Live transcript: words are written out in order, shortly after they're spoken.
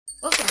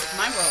Welcome to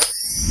my world.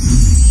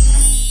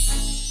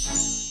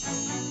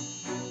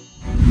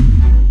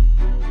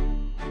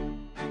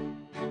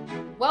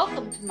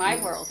 Welcome to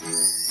my world.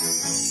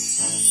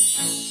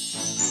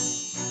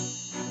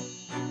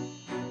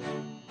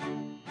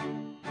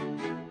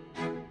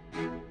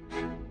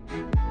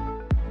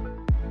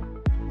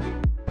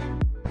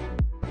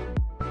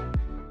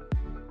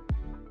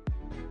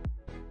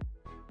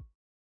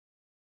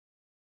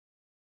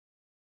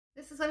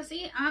 This is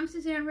Lucy. I'm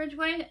Suzanne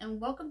Ridgway,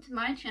 and welcome to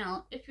my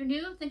channel. If you're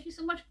new, thank you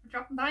so much for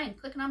dropping by and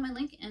clicking on my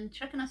link and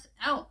checking us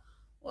out.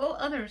 All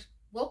others,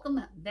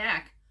 welcome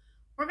back.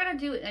 We're going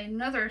to do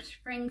another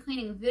spring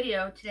cleaning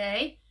video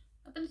today.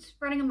 I've been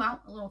spreading them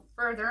out a little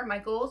further. My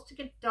goal is to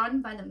get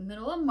done by the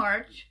middle of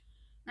March.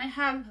 I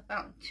have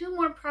about 2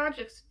 more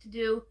projects to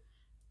do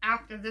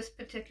after this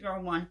particular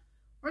one.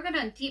 We're going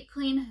to deep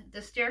clean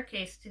the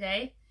staircase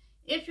today.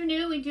 If you're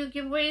new, we do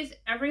giveaways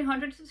every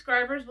 100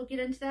 subscribers. We'll get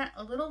into that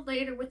a little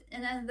later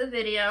within the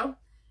video.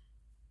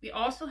 We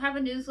also have a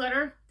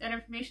newsletter. That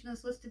information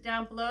is listed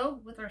down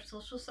below with our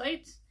social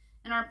sites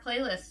and our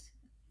playlist.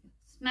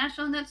 Smash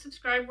on that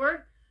subscribe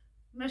word.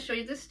 I'm going to show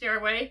you the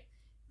stairway.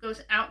 It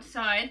goes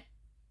outside,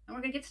 and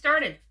we're going to get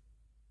started.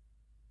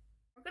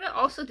 We're going to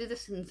also do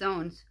this in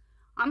zones.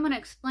 I'm going to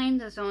explain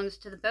the zones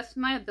to the best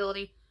of my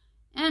ability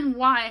and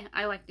why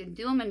I like to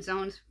do them in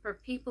zones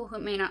for people who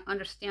may not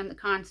understand the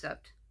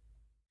concept.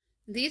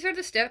 These are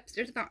the steps.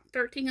 There's about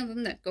 13 of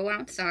them that go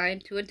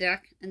outside to a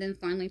deck and then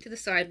finally to the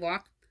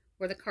sidewalk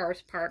where the car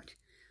is parked.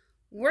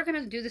 We're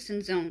going to do this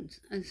in zones.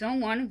 In zone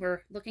 1,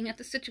 we're looking at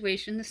the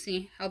situation to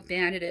see how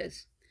bad it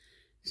is.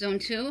 Zone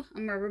 2,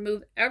 I'm going to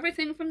remove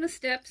everything from the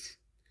steps.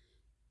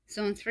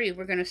 Zone 3,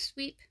 we're going to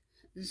sweep.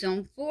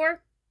 Zone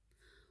 4,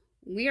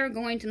 we are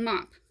going to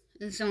mop.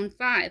 In Zone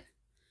 5,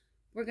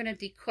 we're going to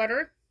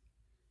declutter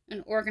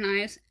and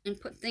organize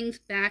and put things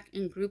back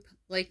in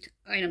group-liked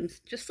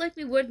items, just like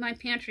we would my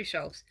pantry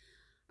shelves.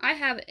 I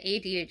have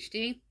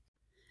ADHD.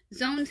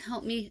 Zones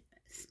help me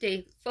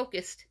stay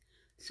focused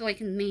so I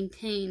can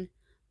maintain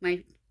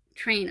my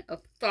train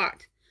of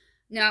thought.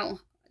 Now,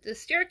 the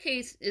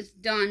staircase is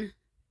done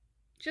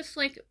just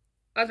like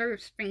other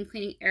spring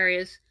cleaning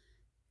areas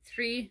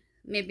 3,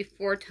 maybe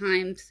 4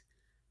 times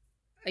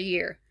a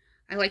year.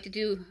 I like to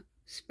do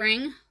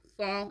spring,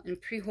 fall,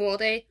 and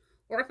pre-holiday.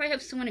 Or if I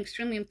have someone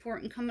extremely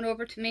important coming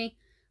over to me,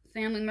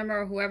 family member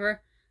or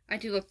whoever, I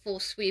do a full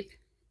sweep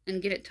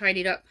and get it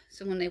tidied up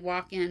so when they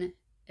walk in,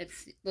 it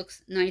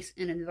looks nice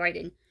and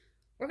inviting.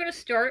 We're going to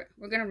start.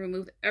 We're going to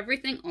remove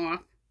everything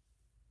off.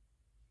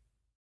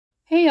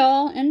 Hey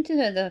y'all, into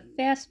the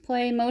fast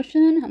play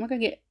motion, and we're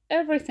going to get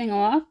everything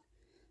off.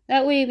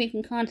 That way we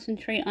can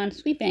concentrate on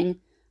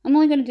sweeping. I'm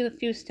only going to do a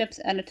few steps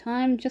at a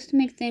time just to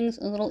make things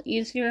a little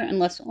easier and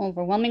less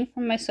overwhelming for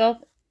myself.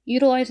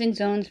 Utilizing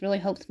zones really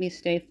helps me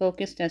stay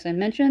focused, as I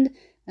mentioned,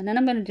 and then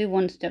I'm going to do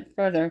one step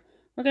further.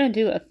 We're going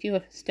to do a few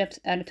steps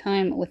at a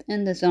time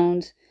within the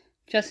zones,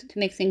 just to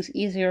make things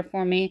easier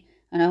for me,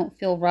 and I don't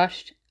feel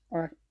rushed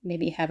or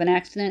maybe have an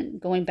accident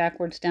going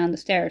backwards down the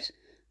stairs.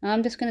 Now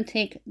I'm just going to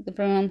take the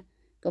broom,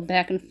 go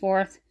back and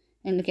forth,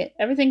 and get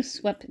everything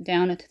swept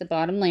down to the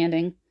bottom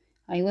landing.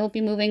 I will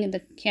be moving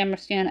the camera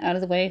stand out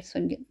of the way so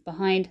I can get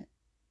behind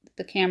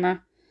the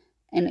camera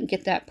and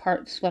get that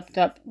part swept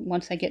up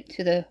once I get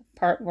to the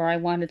part where I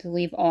wanted to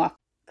leave off.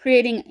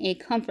 Creating a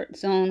comfort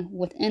zone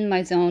within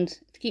my zones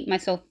to keep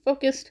myself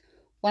focused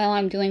while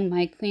I'm doing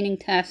my cleaning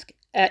task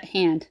at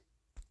hand.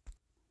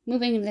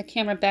 Moving the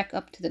camera back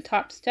up to the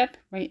top step,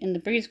 right in the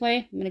breezeway.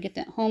 I'm going to get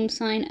that home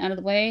sign out of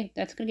the way.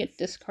 That's going to get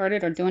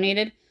discarded or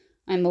donated.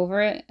 I'm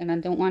over it and I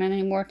don't want it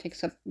anymore. It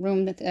takes up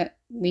room that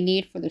we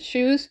need for the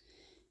shoes.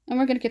 And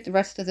we're going to get the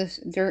rest of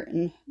this dirt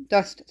and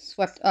dust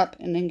swept up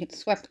and then get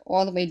swept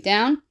all the way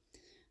down,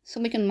 so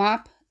we can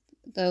mop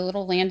the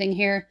little landing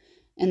here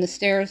and the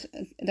stairs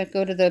that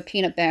go to the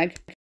peanut bag.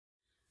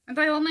 I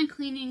buy all my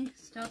cleaning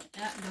stuff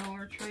at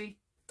Dollar Tree.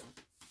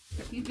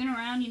 If you've been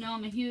around, you know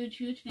I'm a huge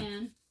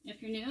fan. If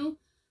you're new,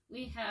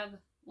 we have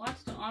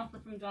lots to offer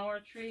from Dollar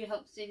Tree to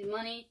help save you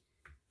money.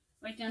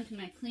 Right down to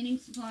my cleaning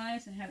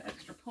supplies. I have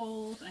extra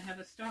poles. I have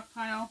a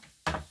stockpile.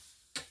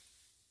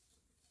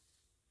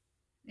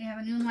 They have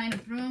a new line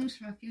of brooms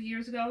from a few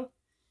years ago.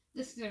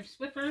 This is their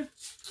Swiffer.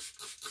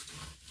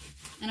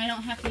 And I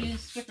don't have to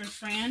use Swiffer's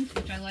brand,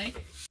 which I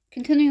like.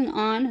 Continuing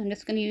on, I'm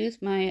just going to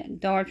use my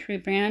Dollar Tree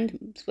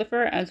brand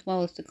Swiffer as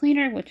well as the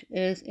cleaner, which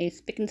is a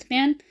Spick and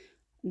Span.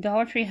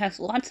 Dollar Tree has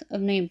lots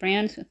of name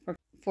brands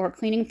for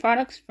cleaning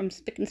products, from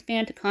Spick and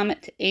Span to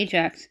Comet to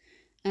Ajax.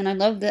 And I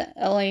love the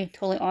LA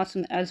Totally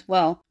Awesome as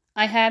well.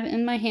 I have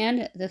in my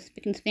hand the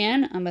Spick and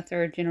Span. I'm a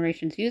 3rd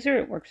generations user.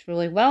 It works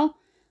really well.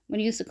 I'm going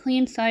to use the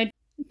clean side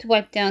to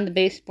wipe down the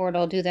baseboard.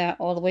 I'll do that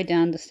all the way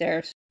down the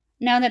stairs.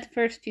 Now that the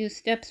first few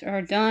steps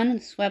are done,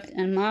 swept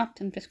and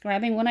mopped, I'm just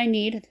grabbing what I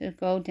need to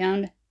go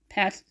down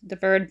past the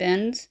bird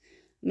bins.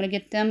 I'm going to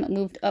get them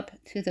moved up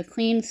to the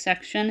clean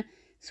section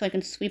so I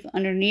can sweep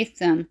underneath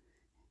them.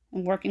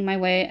 I'm working my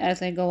way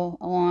as I go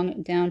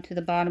along down to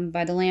the bottom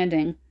by the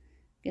landing.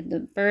 Get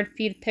the bird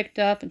feed picked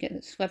up and get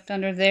it swept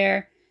under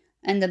there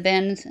and the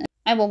bins.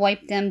 I will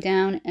wipe them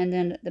down and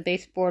then the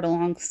baseboard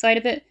alongside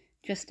of it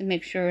just to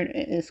make sure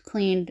it is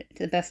cleaned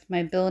to the best of my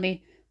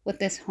ability, with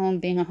this home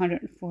being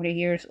 140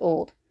 years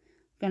old.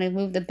 I'm going to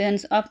move the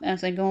bins up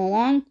as I go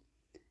along.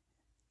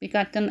 We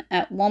got them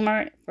at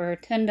Walmart for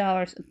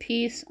 $10 a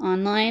piece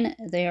online.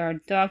 They are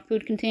dog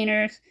food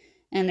containers,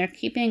 and they're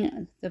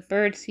keeping the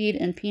bird seed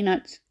and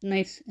peanuts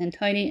nice and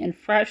tidy and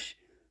fresh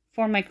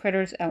for my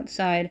critters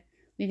outside.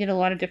 We get a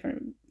lot of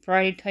different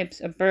variety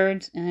types of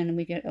birds, and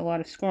we get a lot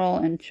of squirrel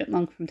and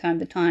chipmunk from time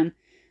to time.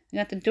 I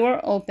got the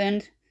door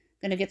opened.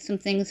 Going to get some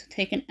things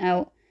taken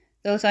out.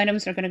 Those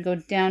items are going to go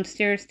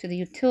downstairs to the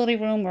utility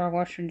room where our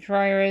washer and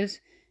dryer is,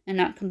 and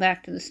not come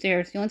back to the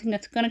stairs. The only thing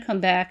that's going to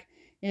come back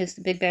is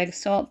the big bag of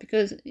salt,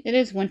 because it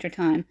is winter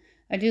time.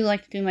 I do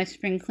like to do my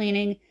spring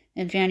cleaning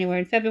in January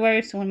and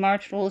February, so when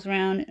March rolls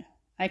around,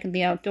 I can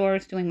be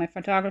outdoors doing my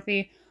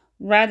photography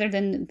rather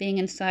than being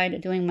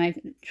inside doing my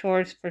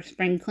chores for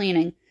spring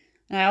cleaning.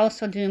 And I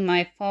also do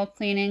my fall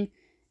cleaning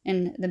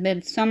in the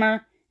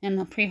midsummer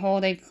and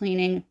pre-holiday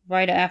cleaning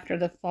right after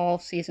the fall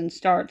season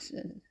starts,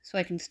 so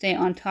I can stay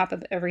on top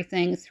of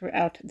everything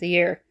throughout the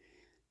year.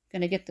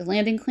 Going to get the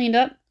landing cleaned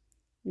up,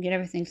 get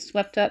everything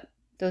swept up.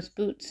 Those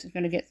boots are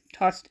going to get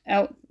tossed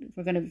out.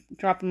 We're going to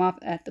drop them off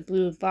at the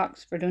blue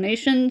box for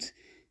donations,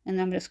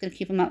 and I'm just going to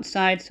keep them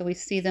outside so we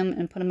see them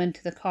and put them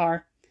into the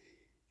car.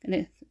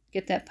 Going to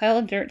get that pile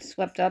of dirt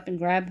swept up and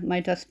grab my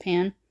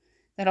dustpan.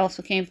 That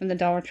also came from the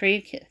Dollar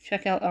Tree.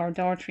 Check out our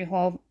Dollar Tree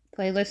haul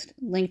playlist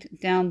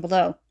linked down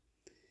below.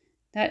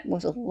 That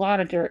was a lot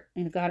of dirt,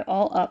 and it got it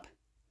all up.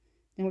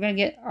 Then we're going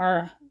to get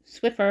our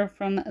Swiffer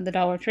from the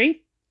Dollar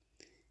Tree,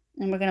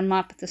 and we're going to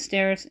mop the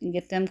stairs and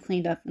get them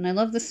cleaned up. And I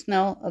love the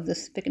smell of the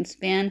spick and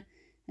span.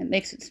 It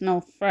makes it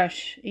smell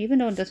fresh. Even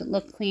though it doesn't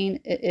look clean,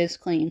 it is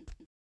clean.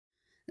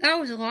 That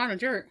was a lot of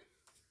dirt.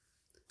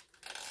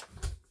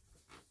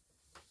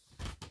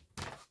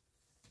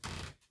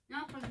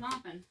 Now for the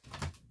mopping.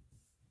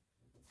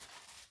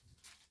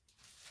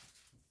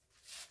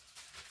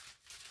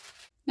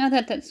 Now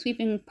that that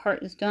sweeping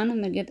part is done, I'm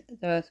going to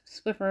get the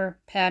Swiffer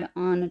pad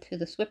onto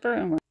the Swiffer,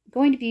 and we're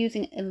going to be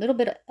using a little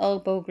bit of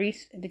elbow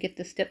grease to get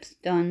the steps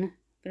done.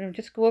 I'm going to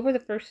just go over the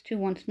first two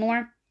once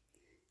more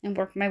and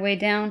work my way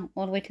down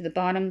all the way to the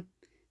bottom.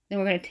 Then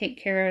we're going to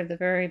take care of the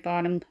very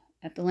bottom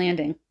at the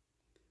landing.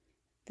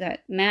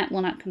 That mat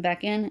will not come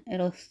back in.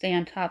 It'll stay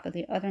on top of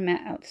the other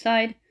mat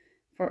outside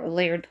for a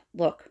layered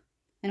look.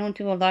 I don't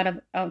do a lot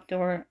of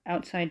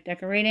outside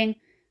decorating.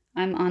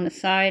 I'm on the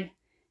side,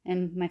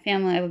 and my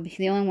family, I would be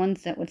the only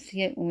ones that would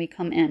see it when we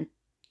come in.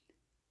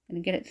 I'm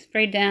going to get it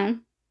sprayed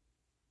down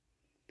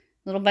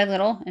little by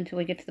little until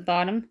we get to the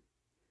bottom.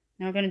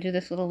 Now we're going to do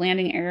this little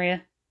landing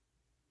area.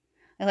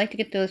 I like to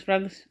get those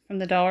rugs from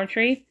the Dollar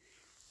Tree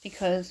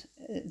because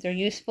they're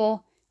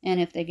useful,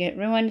 and if they get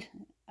ruined,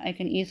 I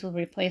can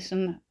easily replace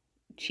them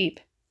cheap.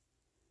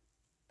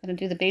 I'm going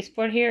to do the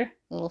baseboard here,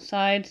 the little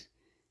sides,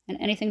 and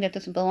anything that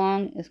doesn't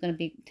belong is going to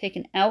be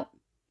taken out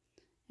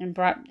and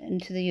brought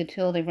into the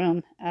utility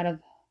room out of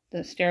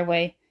the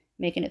stairway,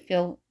 making it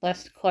feel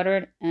less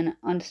cluttered and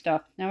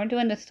unstuffed. Now we're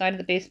doing this side of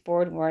the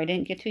baseboard where I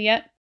didn't get to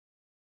yet.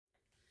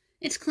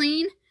 It's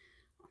clean.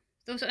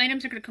 Those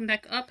items are going to come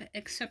back up,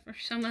 except for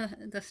some of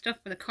the stuff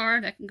for the car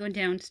that can go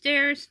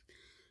downstairs.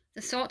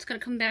 The salt's going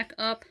to come back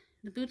up.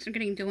 The boots are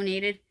getting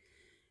donated.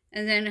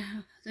 And then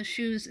the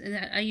shoes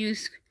that I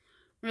use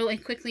really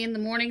quickly in the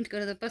morning to go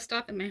to the bus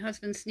stop, and my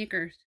husband's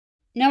sneakers.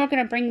 Now we're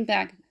going to bring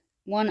back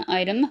one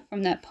item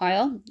from that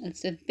pile.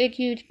 It's a big,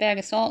 huge bag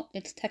of salt.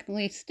 It's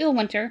technically still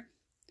winter.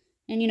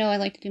 And you know, I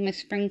like to do my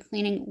spring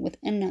cleaning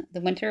within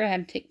the winter. I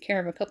had to take care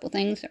of a couple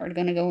things that are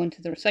going to go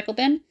into the recycle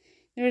bin.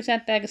 There's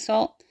that bag of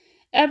salt.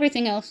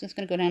 Everything else is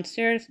going to go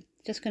downstairs.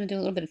 Just going to do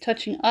a little bit of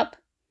touching up,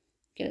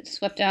 get it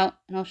swept out,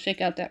 and I'll shake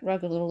out that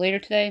rug a little later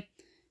today.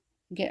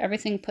 Get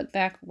everything put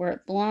back where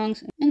it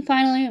belongs. And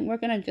finally, we're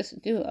going to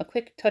just do a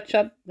quick touch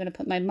up. I'm going to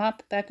put my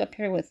mop back up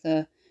here with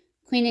the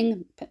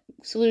cleaning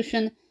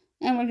solution,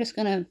 and we're just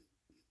going to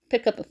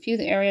pick up a few of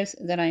the areas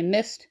that I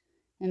missed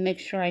and make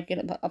sure I get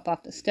it up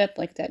off the step,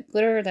 like that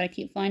glitter that I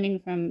keep finding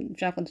from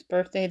Jacqueline's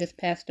birthday this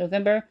past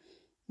November.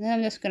 And then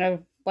I'm just going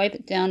to wipe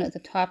it down at the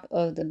top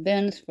of the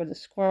bins for the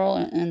squirrel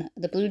and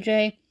the blue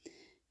jay.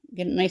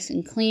 Get it nice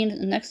and clean.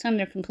 The next time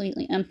they're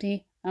completely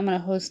empty, I'm going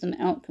to hose them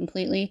out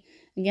completely.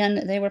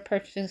 Again, they were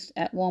purchased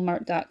at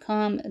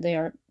Walmart.com. They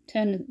are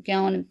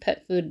 10-gallon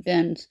pet food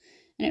bins.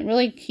 And it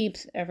really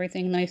keeps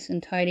everything nice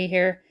and tidy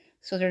here,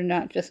 so they're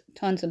not just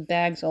tons of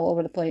bags all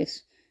over the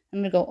place. I'm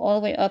going to go all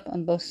the way up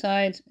on both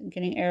sides,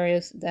 getting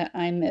areas that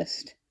I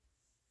missed.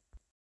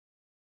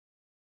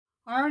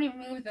 I already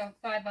removed the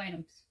 5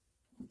 items.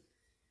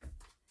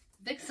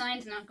 Big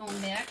sign's not going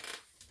back.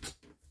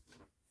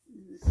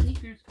 The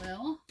sneakers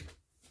will.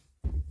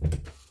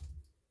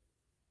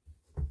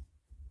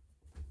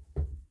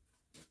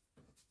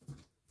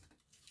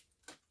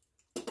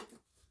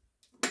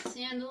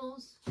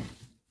 Sandals.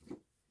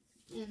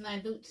 And my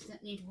boots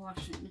that need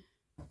washing.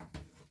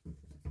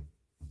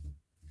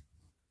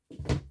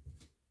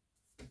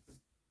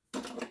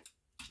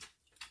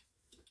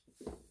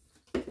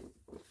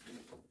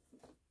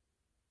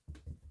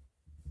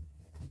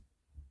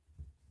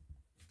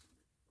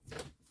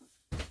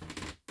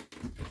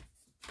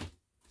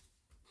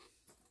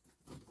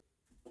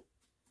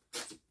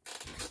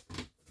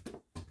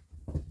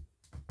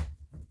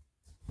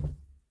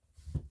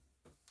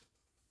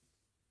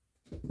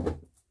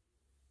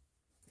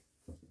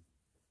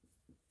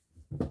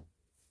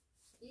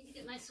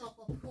 myself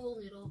a pool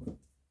noodle to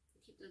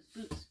keep those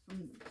boots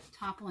from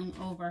toppling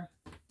over.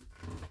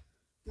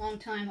 Long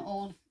time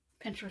old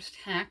Pinterest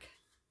hack.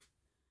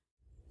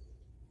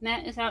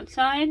 Matt is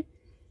outside.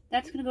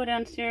 That's going to go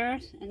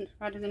downstairs, and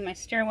rather than my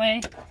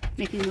stairway,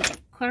 making it look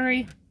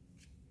cluttery.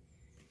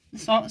 The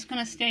salt is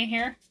going to stay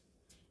here.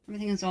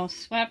 Everything is all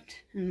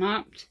swept and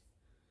mopped.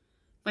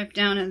 Wiped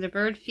down in the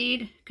bird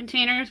feed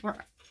containers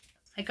where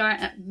I got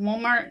at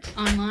Walmart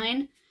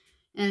online,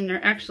 and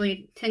they're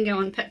actually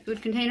 10-gallon pet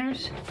food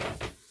containers.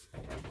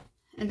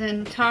 And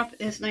then the top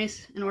is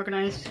nice and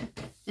organized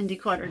and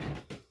decluttered.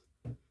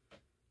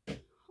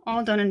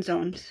 All done in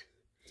zones,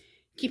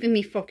 keeping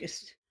me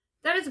focused.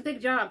 That is a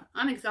big job.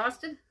 I'm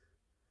exhausted,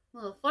 a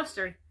little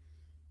flustered.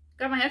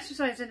 Got my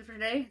exercise in for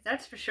today,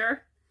 that's for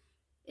sure.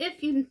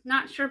 If you're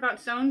not sure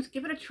about zones,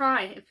 give it a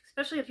try,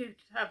 especially if you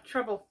have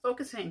trouble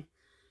focusing.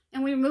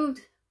 And we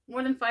removed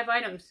more than 5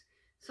 items,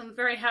 so I'm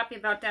very happy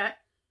about that.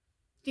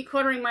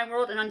 Decluttering my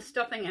world and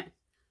unstuffing it.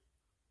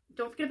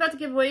 Don't forget about the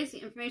giveaways.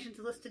 The information is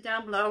listed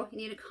down below. You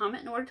need a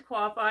comment in order to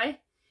qualify.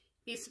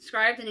 Be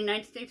subscribed in the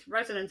United States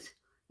residents.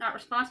 Not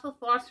responsible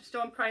for lost or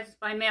stolen prizes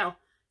by mail.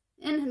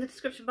 In the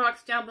description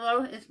box down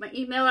below is my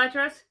email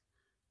address,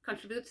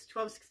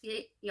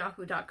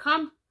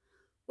 countryboots1268yahoo.com,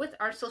 with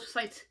our social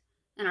sites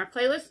and our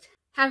playlist.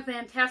 Have a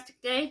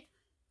fantastic day.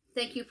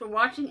 Thank you for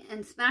watching,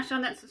 and smash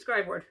on that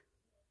subscribe word.